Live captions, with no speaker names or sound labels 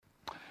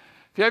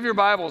If you have your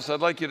Bibles, I'd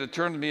like you to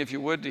turn to me, if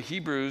you would, to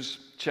Hebrews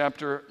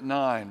chapter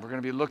 9. We're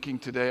going to be looking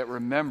today at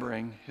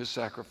remembering his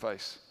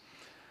sacrifice.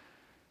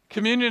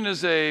 Communion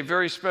is a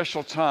very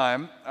special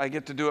time. I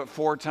get to do it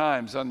 4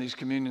 times on these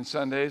communion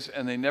Sundays,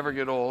 and they never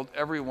get old.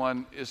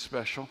 Everyone is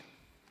special.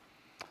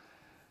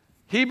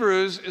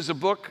 Hebrews is a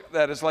book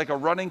that is like a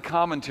running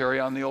commentary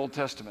on the Old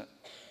Testament.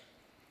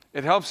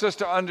 It helps us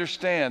to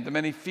understand the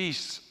many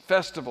feasts,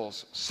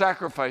 festivals,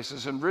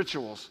 sacrifices, and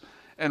rituals,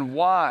 and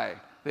why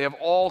they have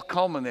all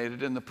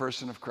culminated in the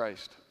person of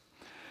Christ.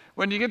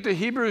 When you get to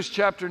Hebrews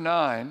chapter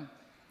 9,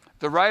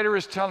 the writer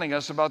is telling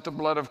us about the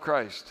blood of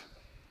Christ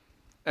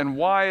and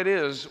why it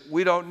is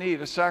we don't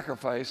need a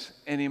sacrifice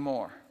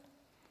anymore.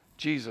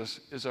 Jesus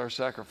is our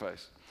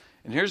sacrifice.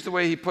 And here's the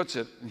way he puts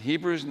it in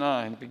Hebrews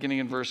 9, beginning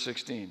in verse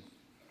 16.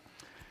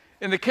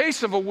 In the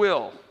case of a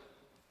will,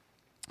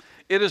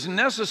 it is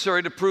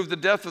necessary to prove the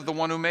death of the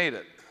one who made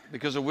it,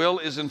 because a will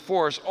is in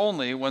force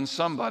only when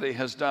somebody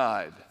has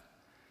died.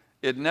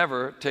 It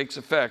never takes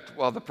effect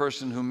while the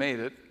person who made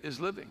it is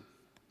living.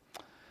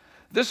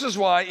 This is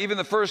why even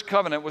the first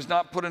covenant was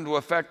not put into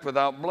effect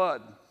without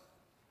blood.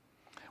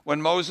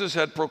 When Moses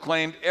had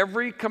proclaimed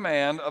every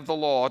command of the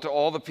law to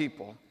all the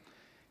people,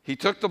 he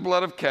took the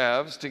blood of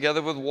calves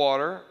together with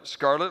water,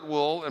 scarlet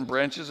wool, and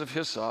branches of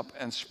hyssop,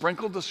 and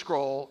sprinkled the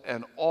scroll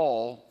and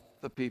all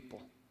the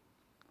people.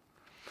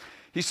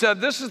 He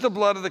said, "This is the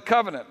blood of the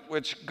covenant,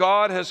 which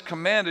God has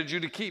commanded you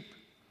to keep."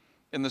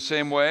 In the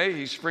same way,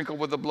 he sprinkled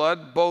with the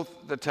blood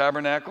both the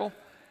tabernacle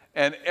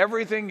and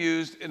everything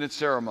used in its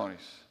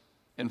ceremonies.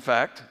 In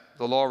fact,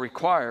 the law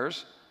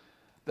requires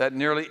that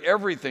nearly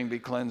everything be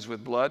cleansed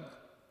with blood,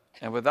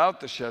 and without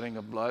the shedding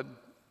of blood,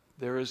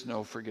 there is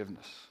no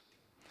forgiveness.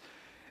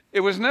 It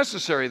was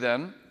necessary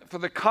then for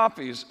the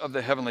copies of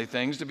the heavenly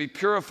things to be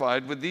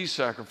purified with these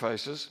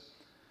sacrifices,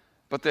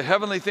 but the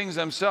heavenly things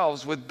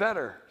themselves with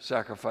better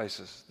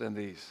sacrifices than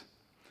these.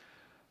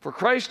 For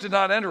Christ did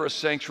not enter a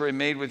sanctuary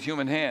made with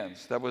human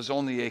hands that was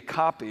only a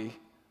copy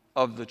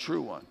of the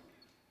true one.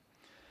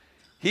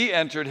 He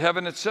entered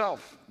heaven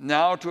itself,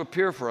 now to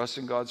appear for us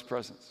in God's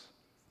presence.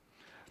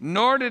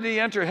 Nor did he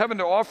enter heaven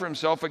to offer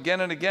himself again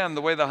and again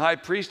the way the high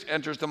priest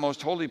enters the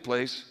most holy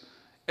place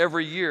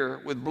every year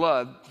with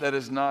blood that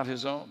is not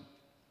his own.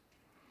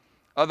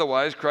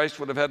 Otherwise, Christ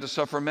would have had to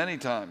suffer many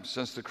times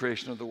since the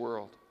creation of the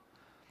world.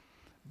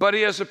 But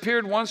he has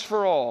appeared once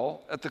for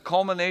all at the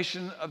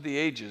culmination of the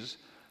ages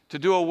to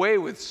do away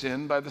with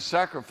sin by the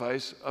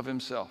sacrifice of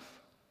himself.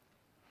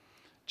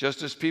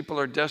 Just as people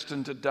are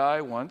destined to die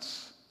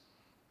once,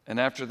 and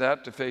after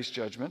that to face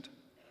judgment,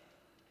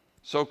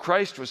 so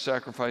Christ was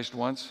sacrificed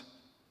once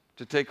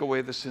to take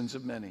away the sins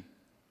of many.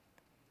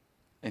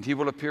 And he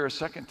will appear a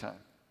second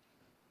time,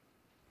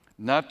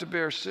 not to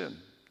bear sin,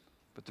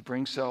 but to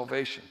bring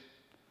salvation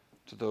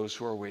to those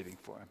who are waiting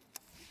for him.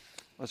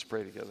 Let's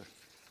pray together.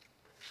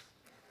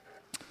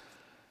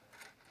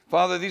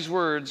 Father, these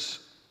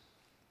words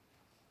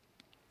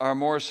are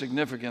more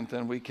significant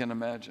than we can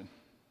imagine.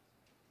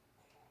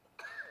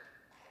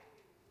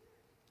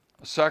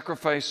 A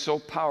sacrifice so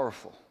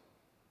powerful,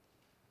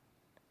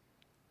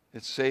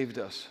 it saved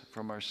us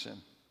from our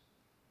sin.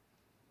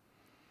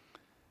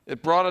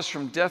 It brought us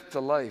from death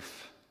to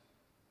life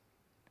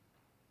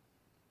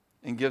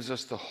and gives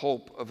us the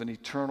hope of an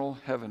eternal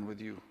heaven with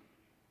you.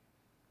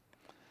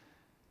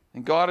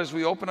 And God, as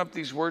we open up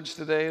these words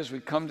today, as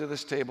we come to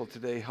this table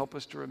today, help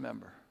us to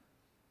remember.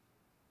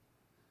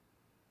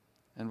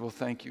 And we'll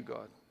thank you,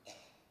 God.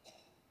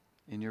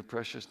 In your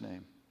precious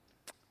name,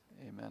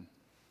 amen.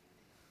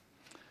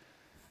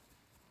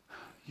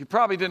 You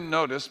probably didn't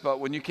notice, but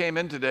when you came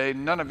in today,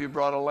 none of you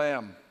brought a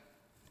lamb.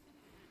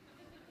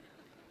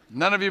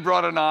 None of you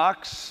brought an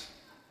ox,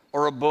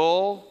 or a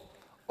bull,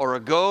 or a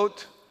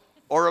goat,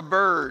 or a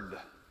bird.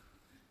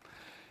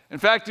 In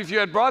fact, if you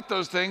had brought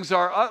those things,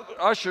 our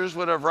ushers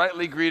would have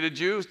rightly greeted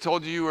you,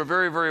 told you you were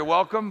very, very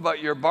welcome, but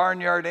your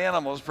barnyard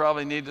animals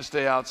probably need to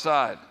stay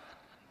outside.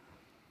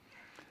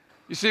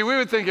 You see, we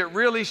would think it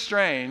really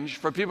strange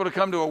for people to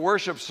come to a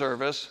worship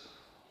service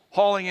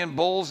hauling in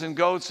bulls and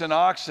goats and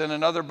oxen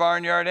and other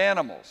barnyard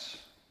animals.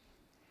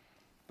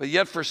 But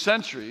yet for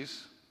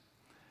centuries,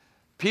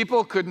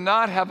 people could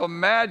not have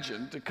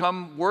imagined to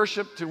come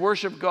to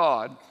worship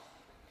God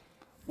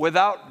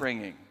without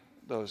bringing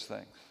those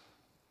things.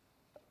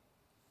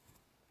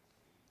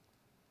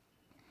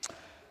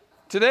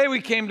 Today we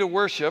came to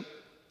worship,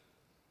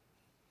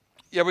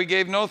 yet we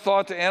gave no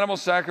thought to animal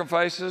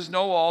sacrifices,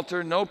 no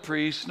altar, no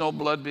priest, no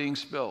blood being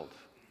spilled.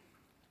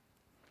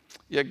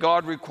 Yet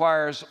God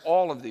requires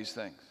all of these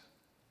things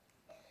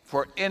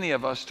for any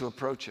of us to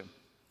approach him.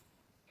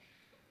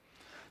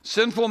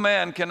 Sinful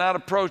man cannot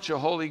approach a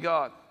holy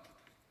God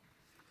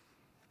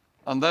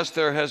unless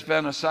there has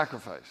been a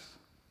sacrifice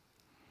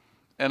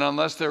and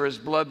unless there is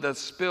blood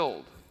that's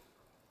spilled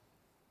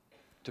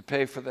to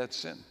pay for that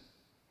sin.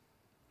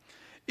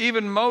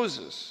 Even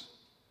Moses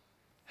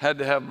had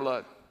to have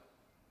blood.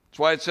 That's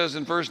why it says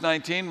in verse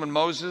 19, when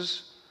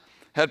Moses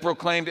had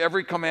proclaimed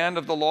every command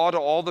of the law to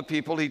all the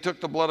people, he took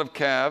the blood of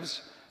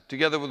calves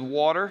together with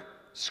water,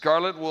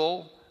 scarlet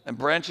wool, and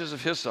branches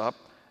of hyssop,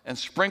 and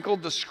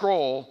sprinkled the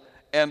scroll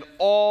and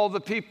all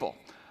the people.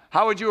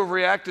 How would you have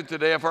reacted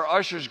today if our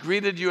ushers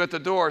greeted you at the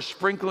door,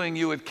 sprinkling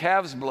you with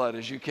calf's blood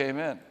as you came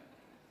in?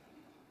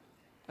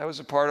 That was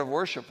a part of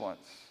worship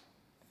once.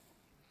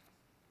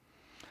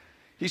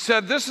 He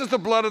said, "This is the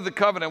blood of the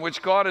covenant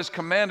which God has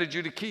commanded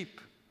you to keep."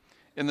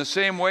 In the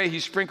same way, he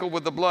sprinkled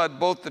with the blood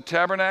both the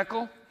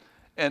tabernacle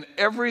and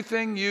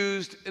everything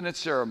used in its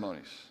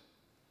ceremonies.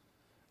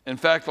 In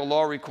fact, the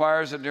law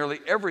requires that nearly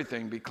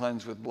everything be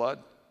cleansed with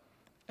blood,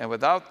 and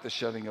without the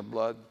shedding of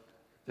blood,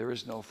 there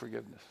is no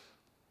forgiveness.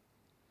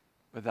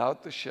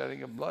 Without the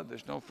shedding of blood,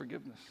 there's no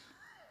forgiveness.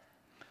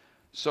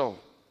 So,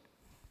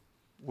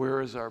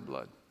 where is our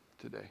blood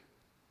today?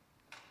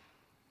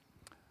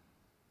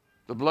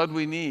 The blood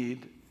we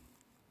need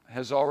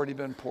has already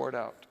been poured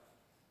out.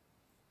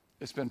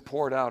 It's been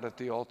poured out at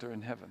the altar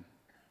in heaven,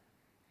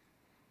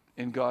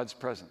 in God's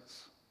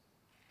presence,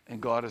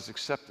 and God has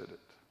accepted it.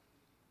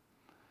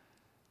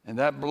 And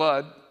that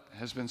blood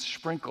has been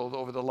sprinkled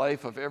over the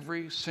life of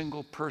every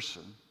single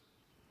person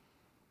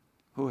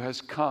who has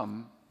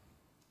come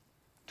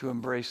to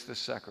embrace this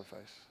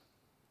sacrifice.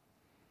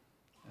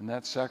 And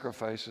that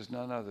sacrifice is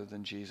none other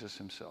than Jesus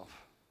himself.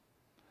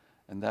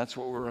 And that's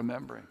what we're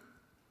remembering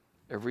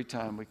every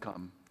time we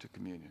come to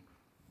communion.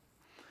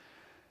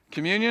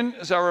 Communion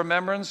is our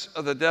remembrance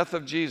of the death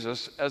of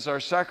Jesus as our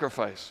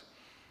sacrifice.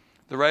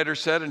 The writer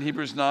said in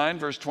Hebrews 9,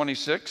 verse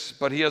 26,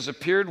 "But he has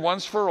appeared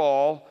once for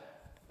all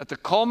at the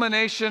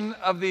culmination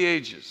of the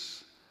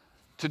ages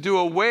to do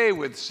away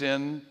with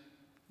sin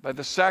by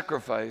the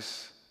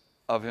sacrifice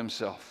of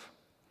himself."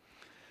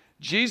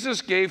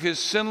 Jesus gave his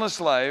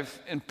sinless life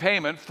in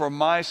payment for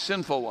my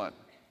sinful one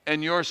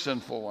and your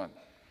sinful one.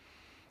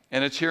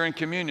 And it's here in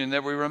communion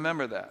that we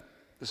remember that.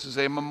 This is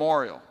a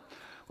memorial.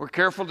 We're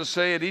careful to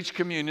say at each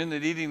communion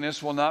that eating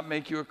this will not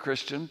make you a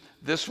Christian.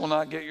 This will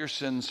not get your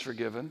sins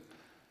forgiven.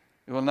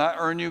 It will not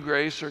earn you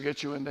grace or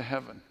get you into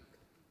heaven.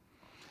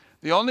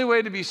 The only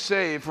way to be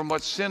saved from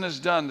what sin has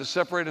done to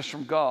separate us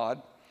from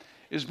God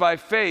is by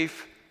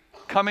faith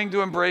coming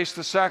to embrace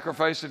the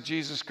sacrifice of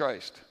Jesus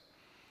Christ.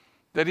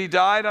 That he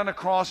died on a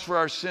cross for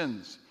our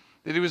sins,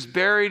 that he was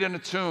buried in a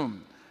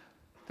tomb,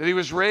 that he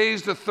was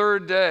raised the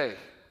third day,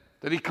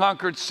 that he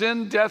conquered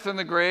sin, death, and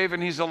the grave,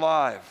 and he's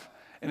alive.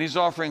 And he's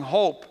offering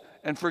hope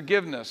and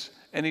forgiveness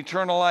and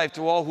eternal life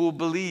to all who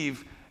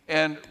believe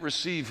and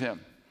receive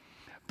him.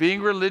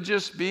 Being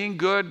religious, being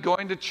good,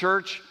 going to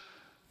church,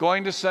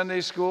 going to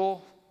Sunday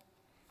school,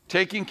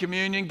 taking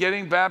communion,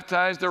 getting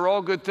baptized, they're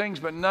all good things,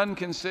 but none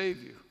can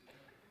save you.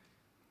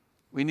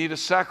 We need a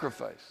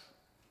sacrifice.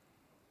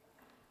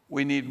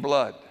 We need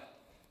blood.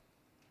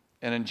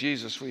 And in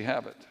Jesus we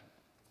have it.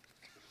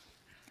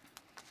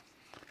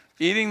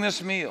 Eating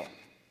this meal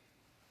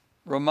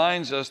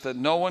reminds us that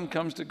no one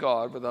comes to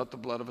God without the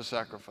blood of a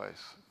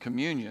sacrifice.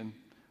 Communion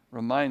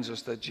reminds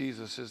us that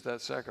Jesus is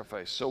that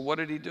sacrifice. So what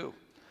did he do?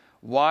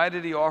 Why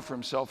did he offer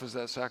himself as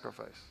that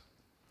sacrifice?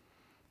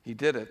 He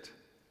did it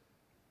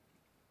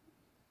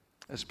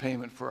as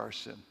payment for our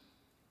sin.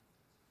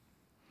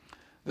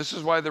 This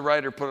is why the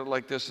writer put it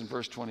like this in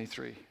verse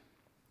 23.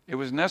 It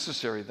was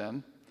necessary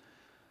then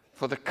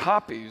for the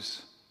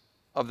copies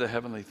of the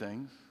heavenly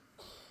things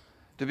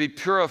to be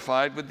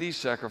purified with these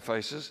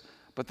sacrifices,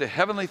 but the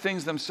heavenly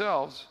things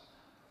themselves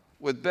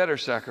with better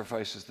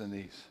sacrifices than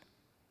these.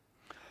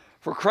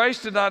 For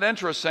Christ did not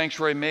enter a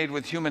sanctuary made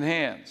with human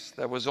hands.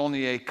 That was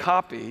only a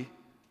copy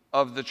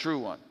of the true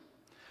one.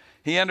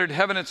 He entered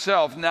heaven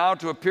itself now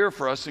to appear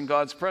for us in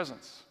God's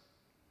presence.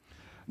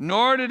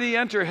 Nor did he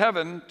enter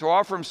heaven to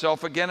offer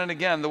himself again and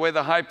again the way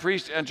the high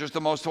priest enters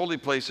the most holy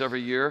place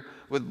every year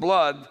with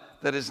blood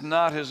that is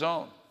not his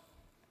own.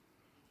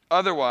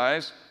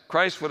 Otherwise,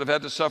 Christ would have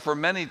had to suffer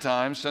many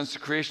times since the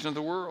creation of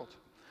the world.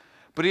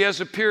 But he has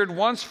appeared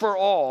once for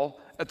all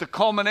at the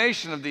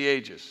culmination of the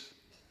ages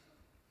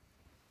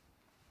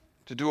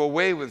to do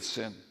away with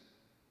sin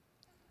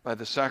by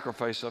the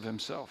sacrifice of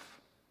himself.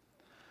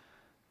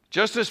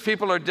 Just as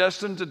people are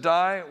destined to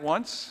die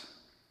once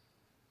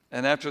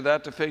and after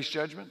that to face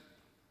judgment,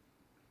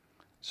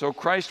 so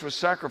Christ was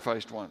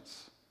sacrificed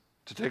once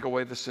to take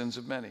away the sins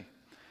of many.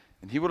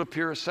 And he will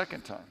appear a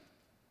second time,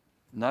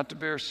 not to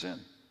bear sin,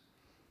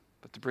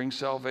 but to bring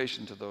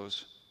salvation to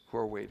those who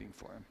are waiting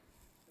for him.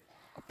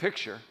 A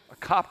picture, a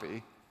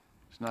copy,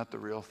 is not the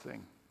real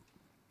thing.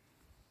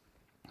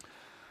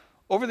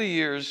 Over the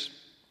years,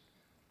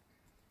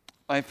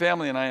 my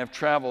family and I have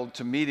traveled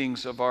to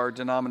meetings of our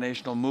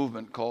denominational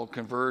movement called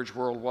Converge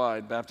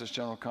Worldwide Baptist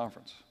General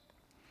Conference.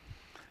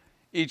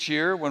 Each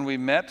year when we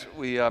met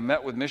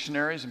with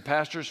missionaries and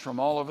pastors from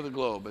all over the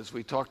globe as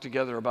we talked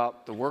together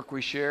about the work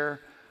we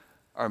share,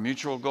 our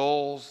mutual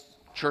goals,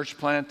 church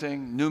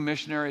planting, new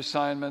missionary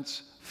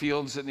assignments,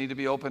 fields that need to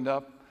be opened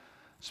up,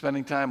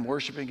 spending time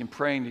worshiping and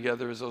praying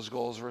together as those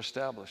goals were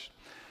established.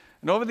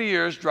 And over the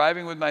years,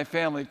 driving with my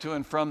family to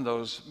and from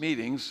those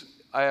meetings,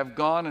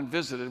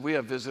 we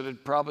have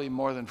visited probably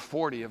more than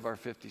 40 of our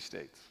 50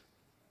 states.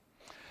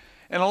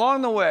 And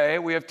along the way,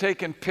 we have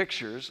taken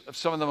pictures of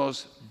some of the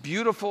most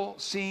beautiful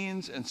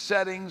scenes and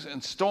settings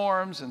and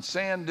storms and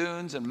sand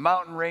dunes and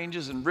mountain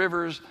ranges and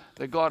rivers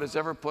that God has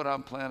ever put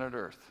on planet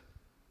Earth.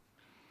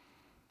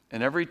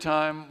 And every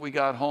time we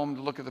got home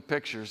to look at the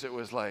pictures, it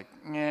was like,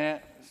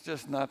 it's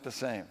just not the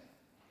same.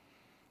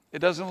 It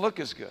doesn't look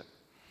as good.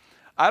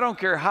 I don't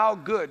care how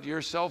good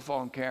your cell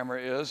phone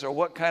camera is or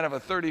what kind of a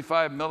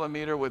 35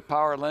 millimeter with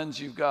power lens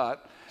you've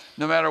got.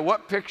 No matter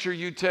what picture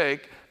you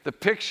take, the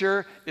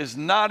picture is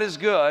not as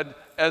good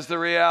as the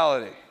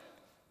reality.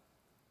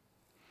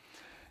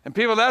 And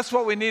people, that's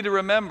what we need to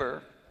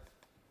remember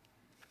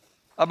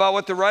about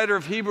what the writer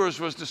of Hebrews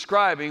was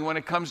describing when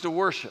it comes to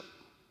worship.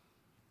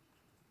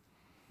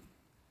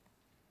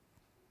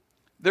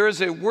 There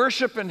is a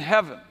worship in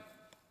heaven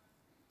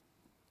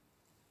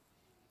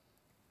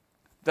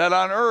that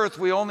on earth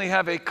we only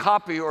have a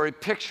copy or a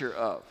picture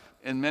of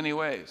in many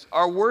ways.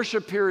 Our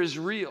worship here is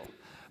real,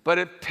 but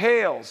it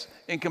pales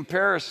in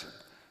comparison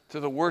to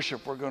the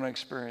worship we're going to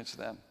experience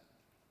then.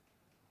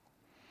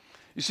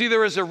 You see,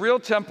 there is a real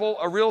temple,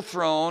 a real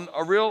throne,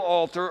 a real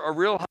altar, a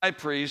real high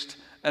priest,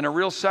 and a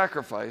real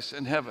sacrifice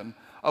in heaven,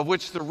 of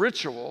which the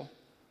ritual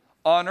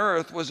on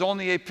earth was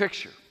only a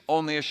picture,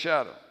 only a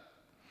shadow.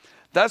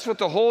 That's what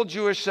the whole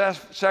Jewish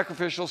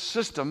sacrificial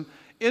system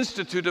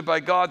instituted by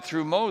God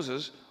through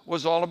Moses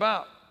was all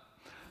about.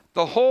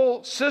 The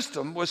whole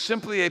system was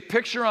simply a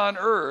picture on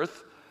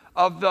earth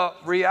of the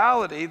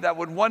reality that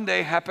would one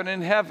day happen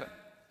in heaven.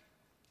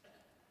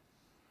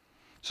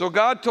 So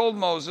God told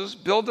Moses,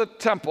 build a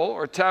temple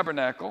or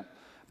tabernacle,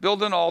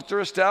 build an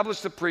altar,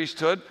 establish the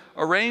priesthood,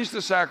 arrange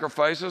the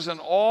sacrifices and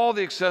all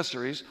the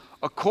accessories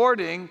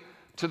according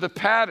to the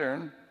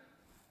pattern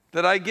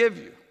that I give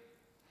you.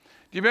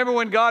 Do you remember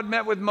when God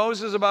met with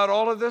Moses about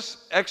all of this?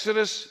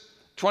 Exodus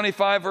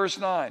 25, verse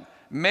 9.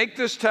 Make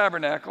this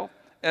tabernacle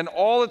and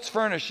all its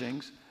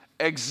furnishings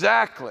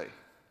exactly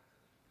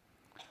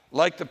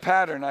like the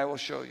pattern I will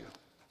show you.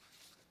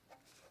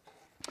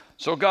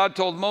 So God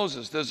told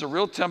Moses, there's a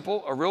real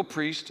temple, a real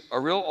priest, a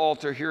real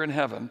altar here in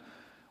heaven,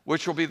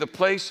 which will be the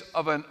place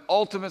of an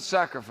ultimate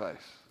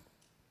sacrifice.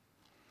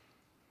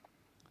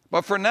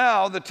 But for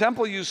now, the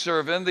temple you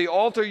serve in, the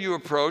altar you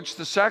approach,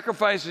 the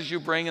sacrifices you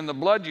bring, and the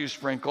blood you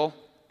sprinkle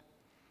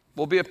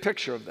will be a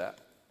picture of that.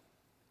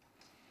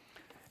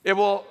 It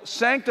will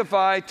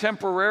sanctify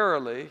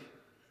temporarily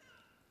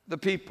the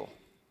people.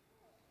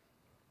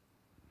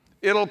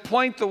 It'll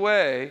point the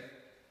way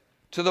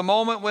to the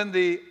moment when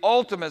the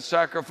ultimate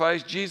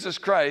sacrifice, Jesus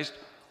Christ,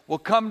 will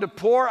come to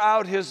pour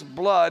out his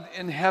blood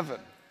in heaven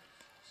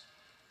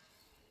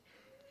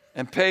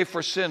and pay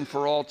for sin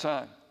for all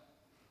time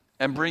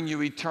and bring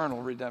you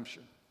eternal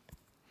redemption.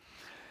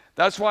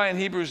 That's why in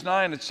Hebrews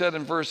 9 it said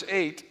in verse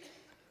 8,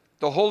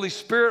 the Holy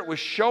Spirit was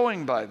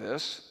showing by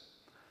this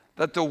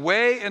that the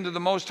way into the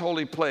most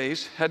holy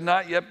place had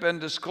not yet been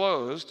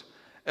disclosed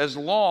as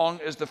long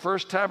as the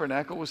first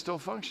tabernacle was still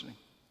functioning.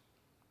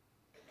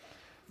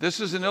 This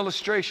is an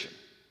illustration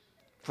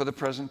for the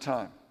present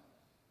time,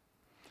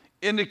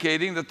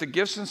 indicating that the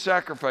gifts and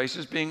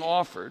sacrifices being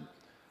offered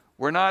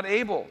were not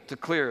able to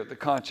clear the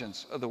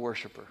conscience of the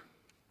worshiper.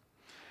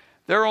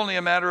 They're only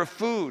a matter of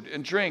food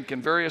and drink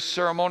and various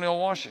ceremonial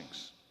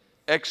washings,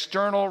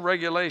 external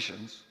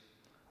regulations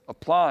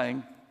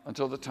applying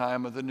until the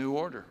time of the new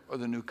order or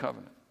the new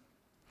covenant.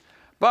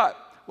 But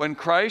when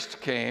Christ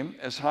came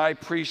as high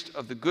priest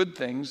of the good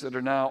things that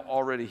are now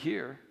already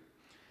here,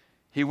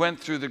 he went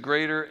through the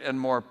greater and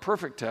more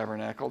perfect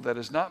tabernacle that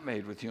is not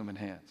made with human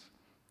hands.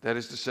 That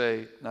is to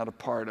say, not a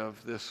part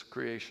of this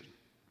creation.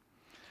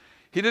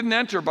 He didn't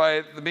enter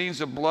by the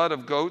means of blood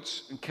of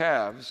goats and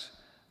calves,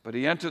 but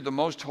he entered the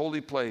most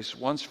holy place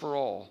once for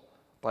all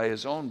by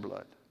his own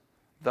blood,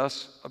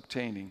 thus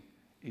obtaining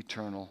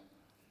eternal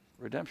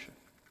redemption.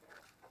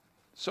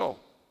 So,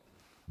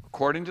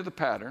 according to the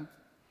pattern,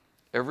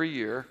 every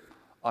year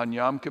on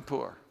Yom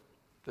Kippur,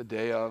 the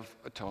Day of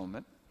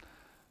Atonement,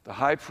 the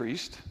high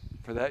priest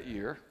for that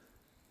year,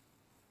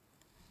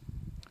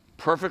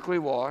 perfectly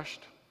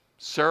washed,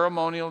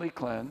 ceremonially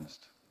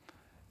cleansed,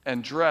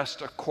 and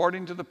dressed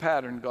according to the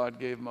pattern God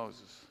gave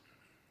Moses,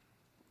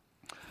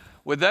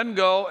 would then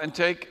go and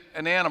take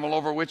an animal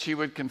over which he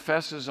would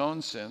confess his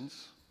own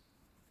sins.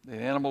 The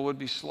animal would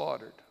be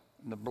slaughtered,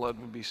 and the blood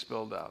would be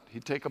spilled out.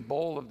 He'd take a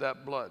bowl of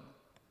that blood,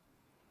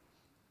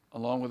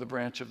 along with a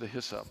branch of the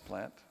hyssop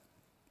plant,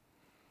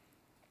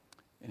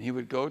 and he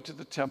would go to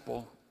the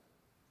temple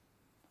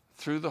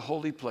through the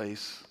holy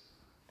place,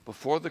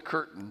 before the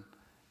curtain,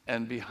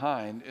 and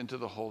behind into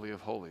the Holy of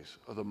Holies,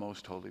 or the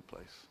most holy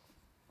place.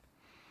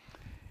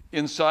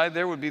 Inside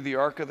there would be the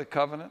Ark of the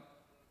Covenant.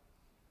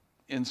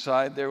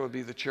 Inside there would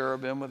be the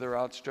cherubim with their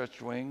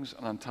outstretched wings,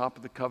 and on top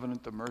of the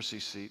covenant, the mercy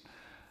seat.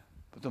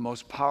 But the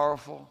most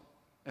powerful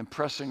and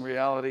pressing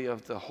reality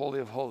of the Holy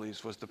of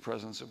Holies was the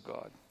presence of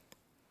God.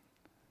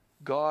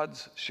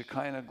 God's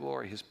Shekinah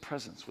glory, his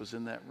presence was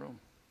in that room.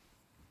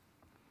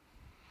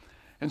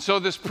 And so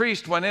this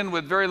priest went in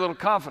with very little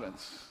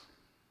confidence,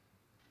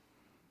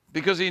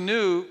 because he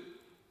knew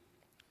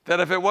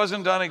that if it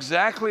wasn't done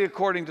exactly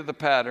according to the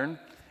pattern,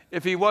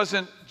 if he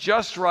wasn't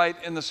just right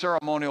in the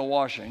ceremonial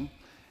washing,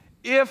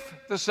 if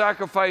the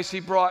sacrifice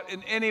he brought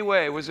in any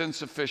way was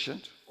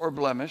insufficient or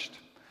blemished,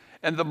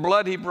 and the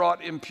blood he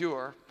brought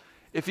impure,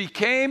 if he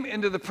came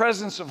into the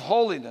presence of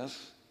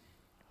holiness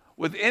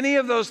with any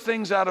of those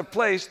things out of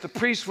place, the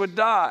priest would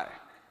die,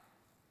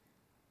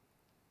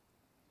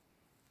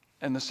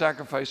 and the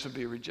sacrifice would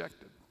be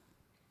rejected.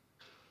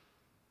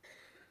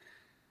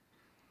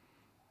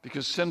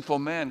 Because sinful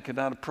man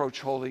cannot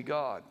approach holy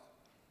God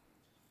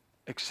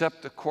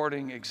except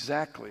according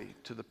exactly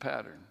to the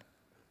pattern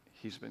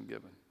he's been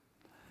given.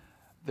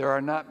 There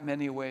are not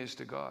many ways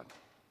to God.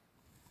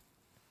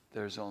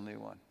 There's only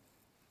one.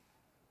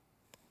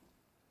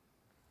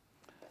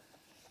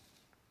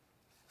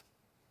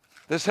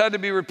 This had to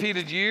be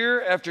repeated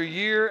year after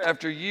year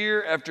after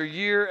year after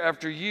year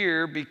after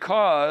year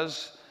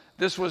because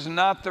this was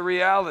not the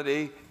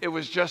reality. It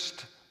was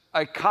just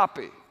a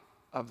copy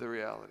of the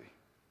reality.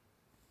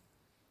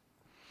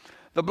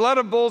 The blood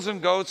of bulls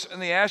and goats and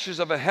the ashes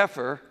of a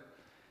heifer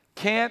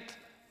can't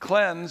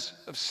cleanse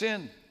of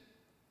sin,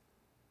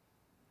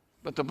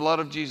 but the blood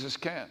of Jesus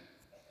can.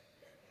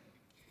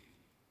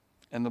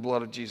 And the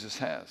blood of Jesus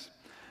has.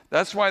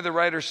 That's why the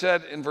writer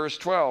said in verse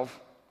 12,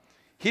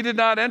 he did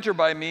not enter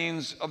by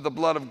means of the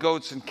blood of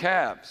goats and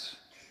calves,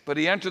 but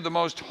he entered the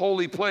most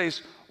holy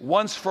place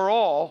once for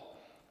all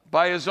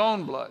by his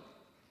own blood,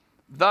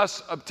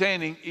 thus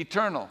obtaining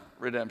eternal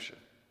redemption.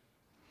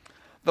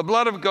 The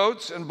blood of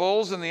goats and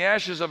bulls and the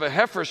ashes of a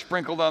heifer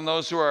sprinkled on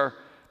those who are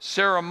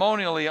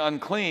ceremonially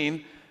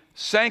unclean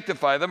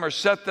sanctify them or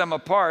set them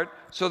apart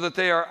so that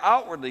they are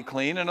outwardly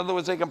clean. In other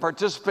words, they can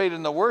participate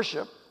in the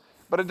worship,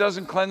 but it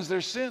doesn't cleanse their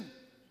sin.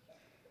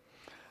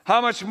 How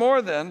much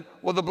more then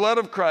will the blood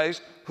of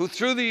Christ, who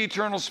through the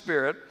eternal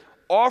Spirit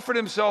offered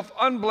himself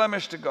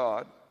unblemished to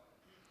God,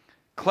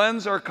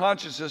 cleanse our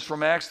consciences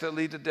from acts that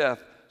lead to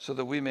death so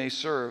that we may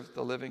serve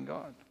the living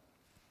God?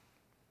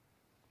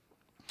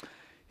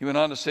 He went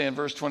on to say in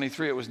verse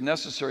 23, it was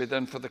necessary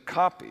then for the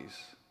copies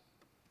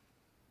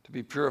to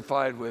be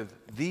purified with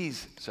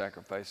these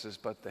sacrifices,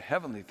 but the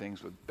heavenly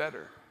things with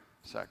better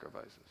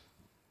sacrifices.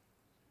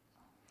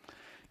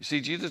 You see,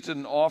 Jesus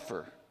didn't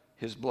offer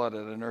his blood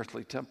at an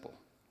earthly temple.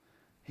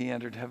 He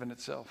entered heaven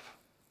itself.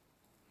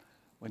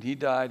 When he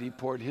died, he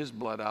poured his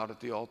blood out at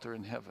the altar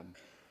in heaven,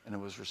 and it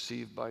was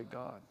received by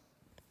God.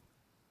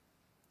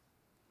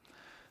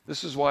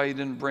 This is why he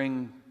didn't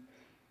bring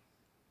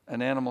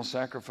an animal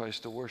sacrifice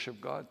to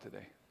worship God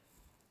today.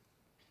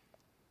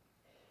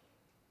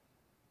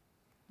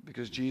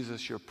 Because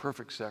Jesus, your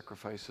perfect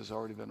sacrifice, has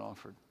already been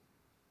offered.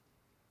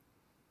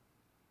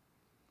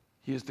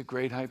 He is the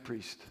great high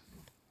priest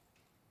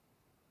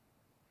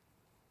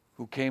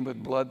who came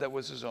with blood that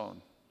was his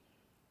own,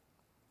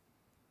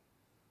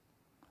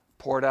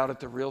 poured out at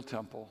the real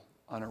temple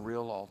on a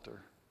real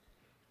altar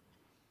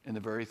in the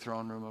very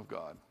throne room of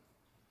God.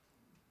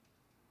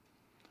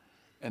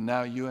 And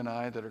now you and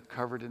I that are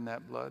covered in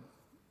that blood,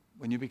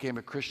 when you became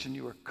a Christian,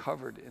 you were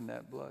covered in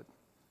that blood.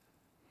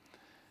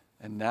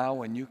 And now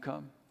when you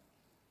come,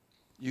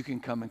 you can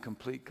come in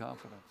complete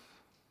confidence.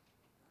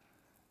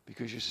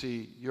 Because you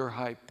see, your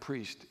high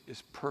priest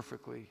is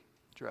perfectly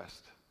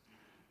dressed,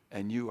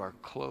 and you are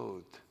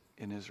clothed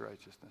in his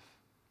righteousness.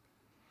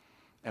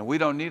 And we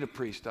don't need a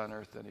priest on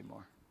earth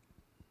anymore.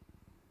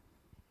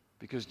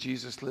 Because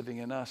Jesus living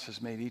in us has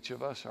made each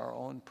of us our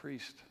own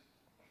priest.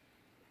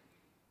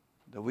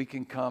 That we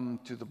can come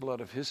to the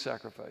blood of his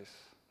sacrifice,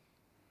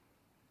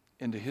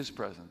 into his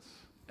presence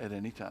at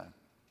any time,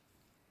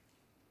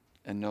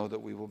 and know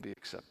that we will be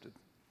accepted.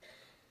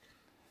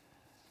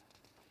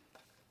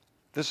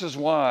 This is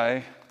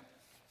why,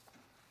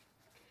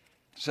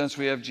 since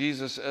we have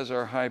Jesus as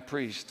our high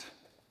priest,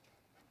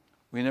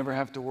 we never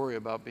have to worry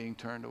about being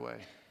turned away.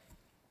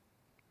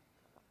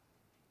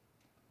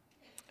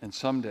 And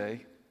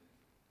someday,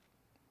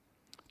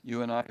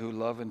 you and I who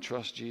love and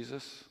trust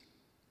Jesus,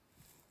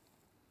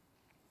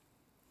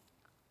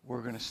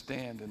 we're going to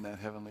stand in that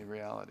heavenly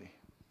reality.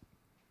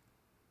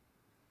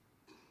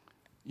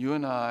 You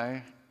and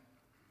I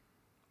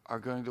are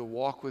going to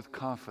walk with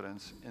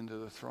confidence into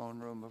the throne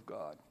room of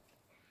God.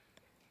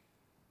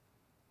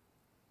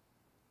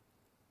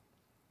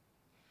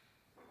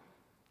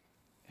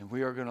 And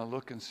we are going to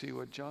look and see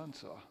what John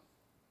saw,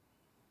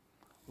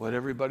 what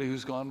everybody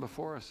who's gone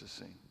before us has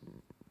seen,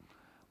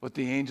 what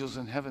the angels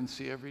in heaven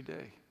see every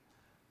day.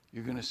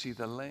 You're going to see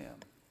the Lamb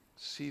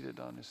seated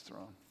on his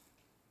throne,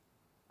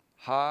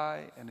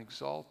 high and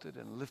exalted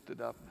and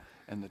lifted up,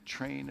 and the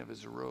train of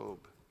his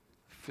robe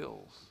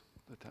fills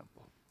the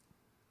temple.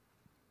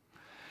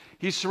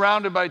 He's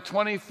surrounded by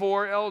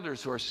 24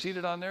 elders who are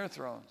seated on their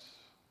thrones.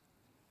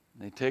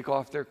 And they take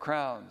off their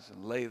crowns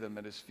and lay them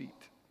at his feet.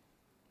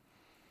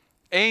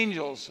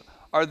 Angels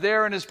are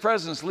there in his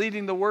presence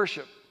leading the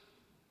worship,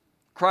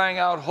 crying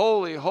out,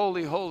 "Holy,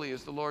 holy, holy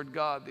is the Lord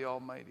God, the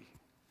Almighty."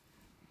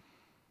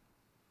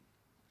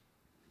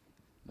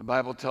 The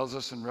Bible tells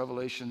us in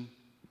Revelation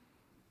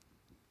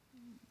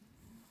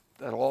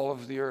that all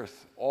of the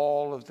earth,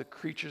 all of the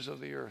creatures of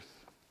the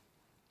earth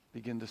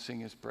begin to sing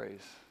his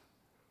praise.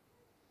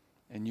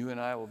 And you and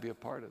I will be a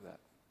part of that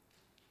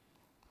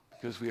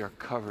because we are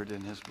covered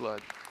in his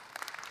blood.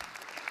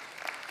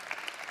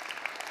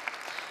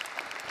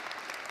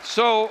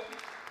 So,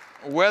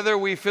 whether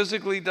we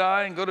physically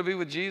die and go to be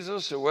with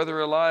Jesus, or whether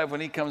we're alive when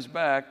he comes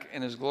back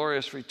in his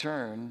glorious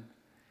return,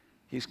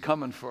 he's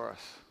coming for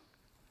us.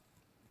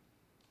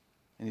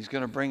 And he's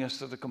going to bring us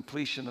to the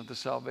completion of the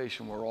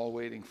salvation we're all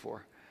waiting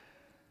for.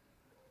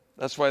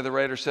 That's why the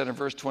writer said in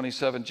verse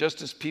 27,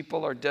 just as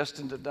people are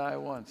destined to die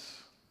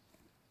once,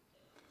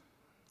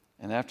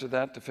 and after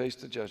that to face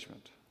the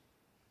judgment,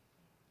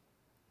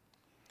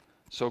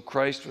 so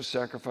Christ was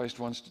sacrificed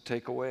once to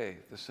take away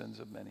the sins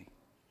of many.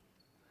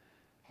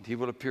 And he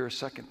will appear a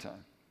second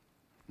time,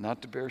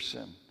 not to bear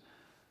sin,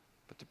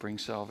 but to bring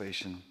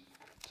salvation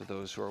to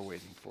those who are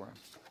waiting for him.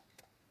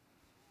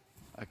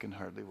 I can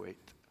hardly wait.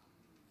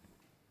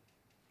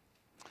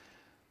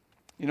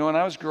 You know, when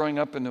I was growing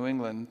up in New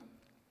England,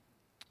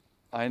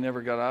 I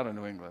never got out of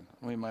New England.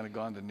 We might have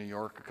gone to New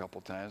York a couple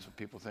times, but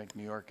people think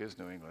New York is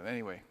New England.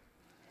 Anyway.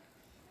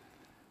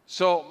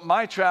 So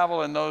my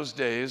travel in those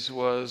days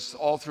was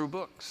all through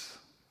books.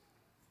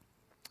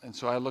 And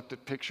so I looked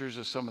at pictures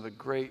of some of the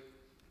great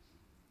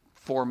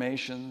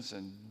formations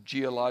and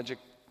geologic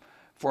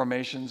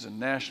formations and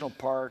national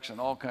parks and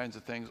all kinds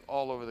of things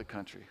all over the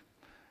country,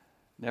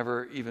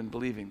 never even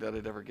believing that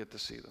I'd ever get to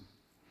see them.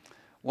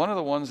 One of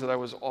the ones that I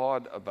was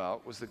awed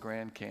about was the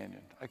Grand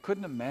Canyon. I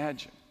couldn't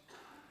imagine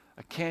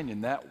a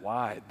canyon that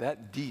wide,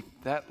 that deep,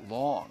 that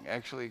long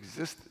actually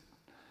existed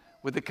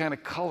with the kind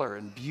of color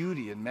and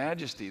beauty and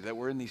majesty that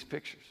were in these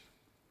pictures.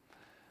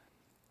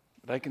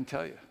 But I can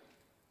tell you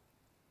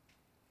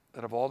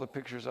that of all the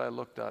pictures I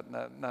looked at,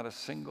 not a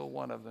single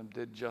one of them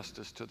did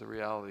justice to the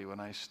reality when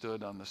I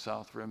stood on the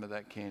south rim of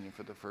that canyon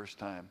for the first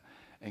time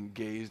and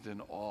gazed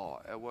in awe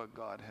at what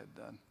God had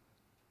done.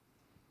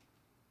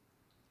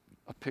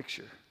 A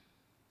picture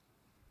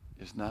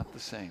is not the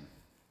same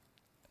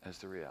as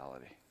the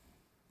reality.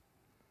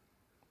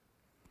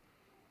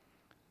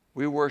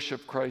 We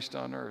worship Christ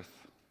on earth.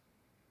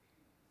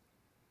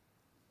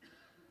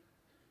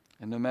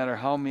 And no matter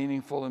how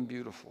meaningful and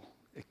beautiful,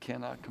 it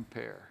cannot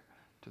compare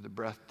to the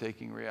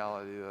breathtaking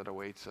reality that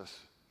awaits us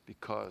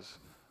because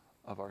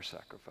of our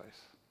sacrifice.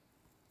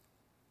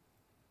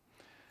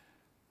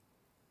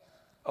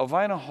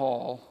 Elvina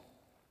Hall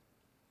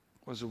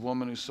was a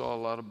woman who saw a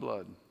lot of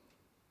blood.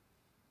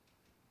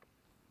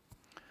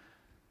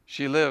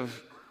 She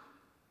lived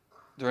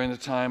during the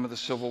time of the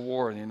Civil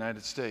War in the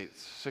United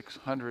States.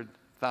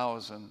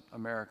 600,000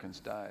 Americans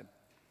died,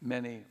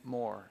 many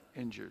more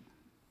injured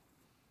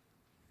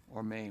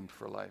or maimed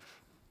for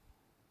life.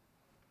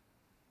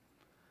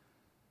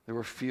 There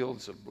were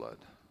fields of blood.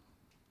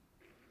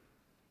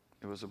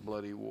 It was a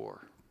bloody war,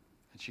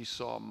 and she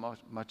saw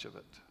much of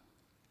it.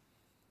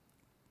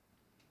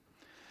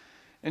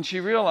 And she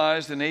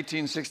realized in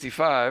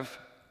 1865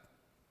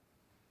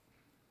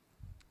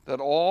 that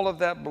all of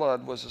that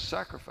blood was a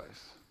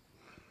sacrifice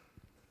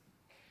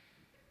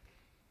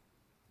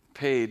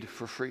paid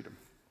for freedom.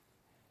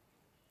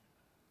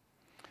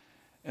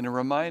 And it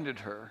reminded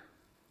her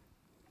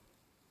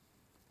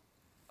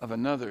of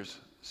another's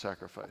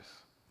sacrifice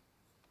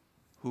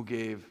who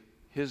gave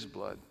his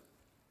blood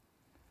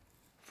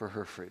for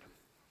her freedom.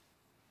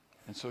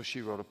 And so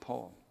she wrote a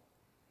poem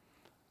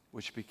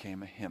which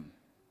became a hymn.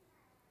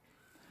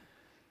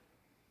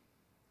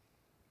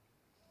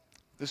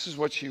 This is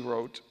what she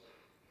wrote.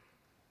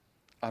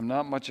 I'm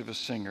not much of a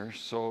singer,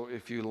 so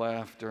if you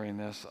laugh during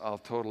this, I'll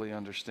totally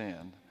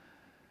understand.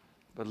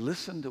 But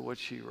listen to what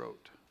she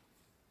wrote.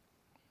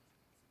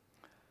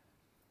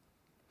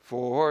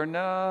 For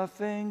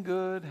nothing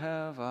good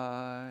have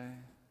I,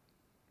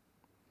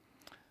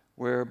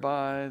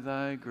 whereby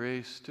thy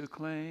grace to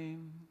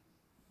claim.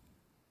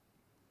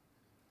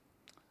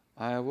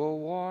 I will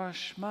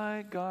wash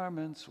my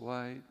garments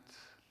white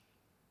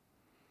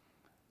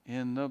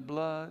in the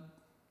blood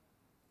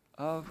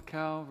of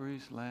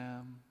Calvary's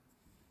Lamb.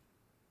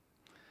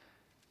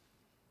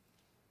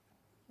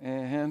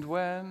 And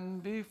when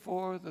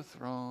before the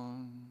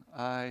throne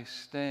I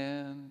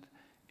stand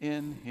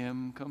in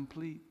him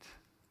complete,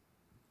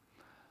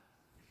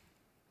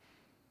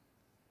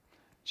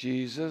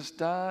 Jesus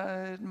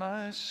died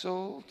my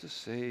soul to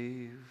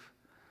save,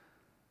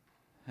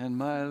 and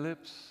my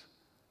lips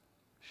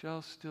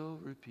shall still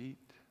repeat,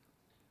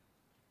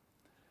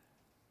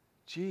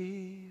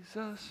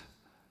 Jesus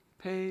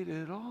paid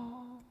it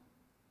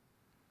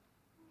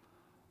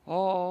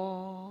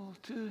all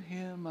to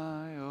him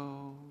I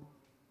owe.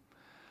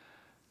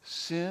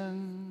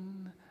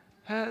 Sin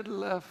had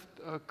left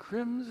a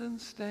crimson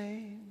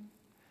stain,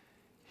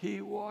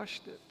 he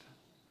washed it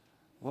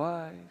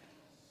white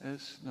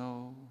as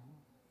snow.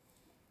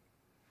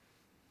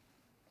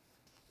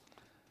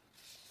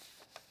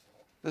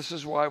 This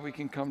is why we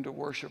can come to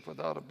worship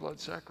without a blood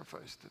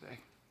sacrifice today,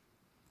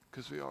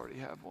 because we already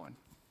have one.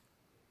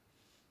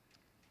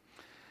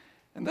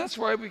 And that's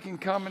why we can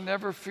come and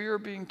never fear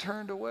being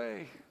turned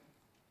away,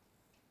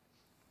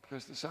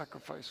 because the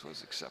sacrifice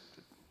was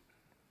accepted.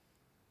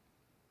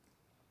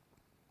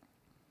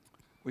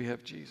 We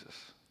have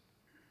Jesus.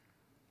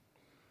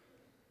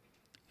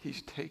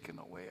 He's taken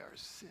away our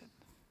sin.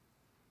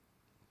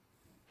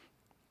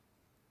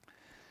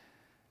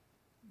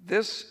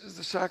 This is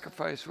the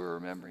sacrifice we're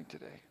remembering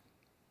today.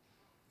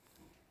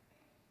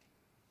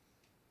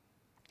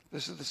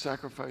 This is the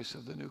sacrifice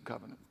of the new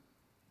covenant.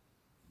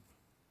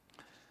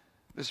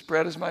 This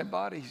bread is my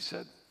body, he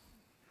said.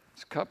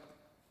 This cup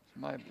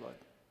is my blood.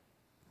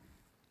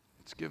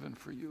 It's given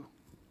for you.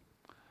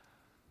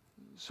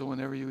 So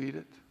whenever you eat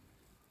it,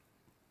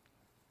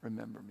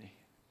 remember me.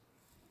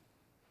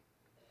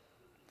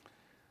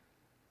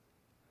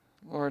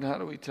 Lord, how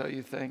do we tell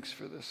you thanks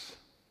for this?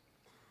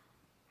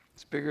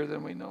 It's bigger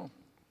than we know,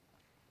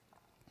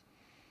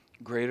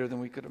 greater than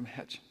we could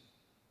imagine,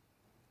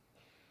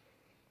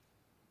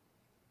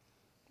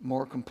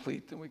 more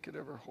complete than we could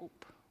ever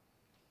hope.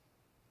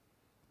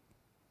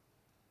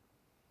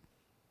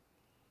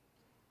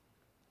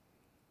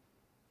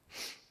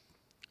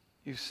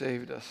 You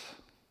saved us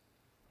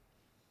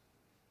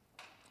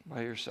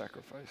by your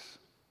sacrifice.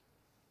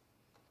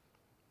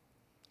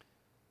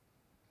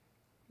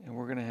 And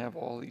we're going to have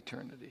all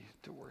eternity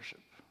to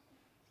worship.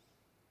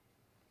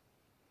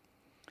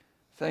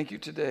 Thank you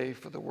today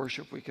for the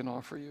worship we can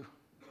offer you.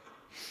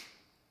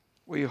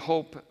 We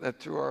hope that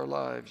through our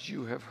lives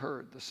you have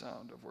heard the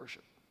sound of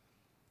worship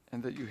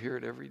and that you hear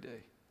it every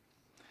day.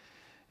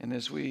 And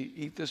as we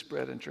eat this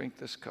bread and drink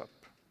this cup,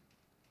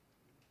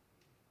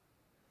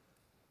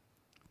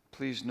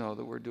 please know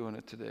that we're doing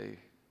it today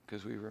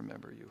because we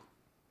remember you.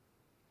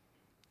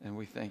 And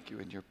we thank you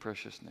in your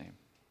precious name.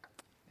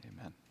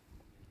 Amen.